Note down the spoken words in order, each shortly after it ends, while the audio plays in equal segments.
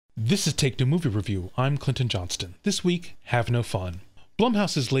This is Take Two Movie Review. I'm Clinton Johnston. This week, have no fun.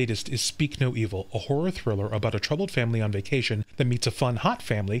 Blumhouse's latest is Speak No Evil, a horror thriller about a troubled family on vacation that meets a fun, hot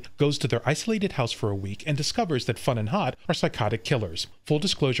family, goes to their isolated house for a week, and discovers that fun and hot are psychotic killers. Full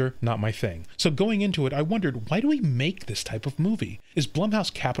disclosure, not my thing. So going into it, I wondered, why do we make this type of movie? Is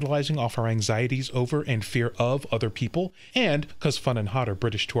Blumhouse capitalizing off our anxieties over and fear of other people? And, because fun and hot are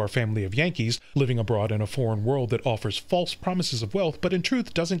British to our family of Yankees, living abroad in a foreign world that offers false promises of wealth, but in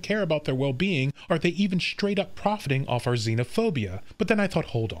truth doesn't care about their well-being, are they even straight up profiting off our xenophobia? But then I thought,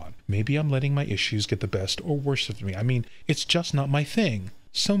 hold on, maybe I'm letting my issues get the best or worst of me. I mean, it's just not my thing.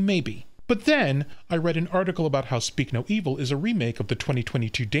 So maybe. But then, I read an article about how Speak No Evil is a remake of the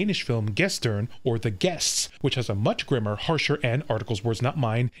 2022 Danish film Gæsterne, or The Guests, which has a much grimmer, harsher, and, article's words not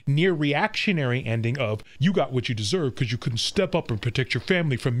mine, near reactionary ending of, you got what you deserve because you couldn't step up and protect your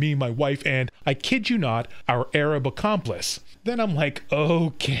family from me, my wife, and, I kid you not, our Arab accomplice. Then I'm like,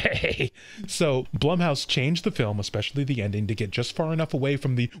 okay. So, Blumhouse changed the film, especially the ending, to get just far enough away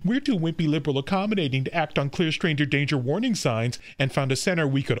from the we're too wimpy liberal accommodating to act on clear stranger danger warning signs, and found a center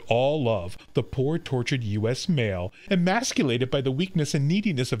we could all love. The poor tortured US male, emasculated by the weakness and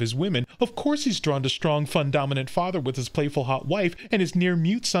neediness of his women. Of course he's drawn to strong, fun, dominant father with his playful hot wife and his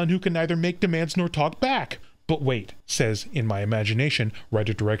near-mute son who can neither make demands nor talk back. But wait, says, in my imagination,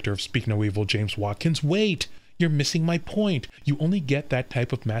 writer-director of Speak No Evil James Watkins, wait! You're missing my point. You only get that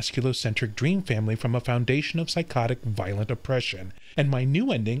type of masculocentric dream family from a foundation of psychotic, violent oppression. And my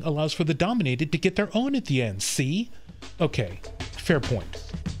new ending allows for the dominated to get their own at the end, see? Okay, fair point.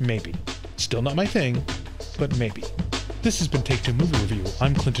 Maybe. Still not my thing, but maybe. This has been Take Two Movie Review.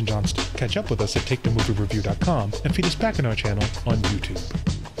 I'm Clinton Johnston. Catch up with us at TakeTwoMovieReview.com and feed us back on our channel on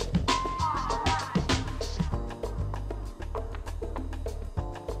YouTube.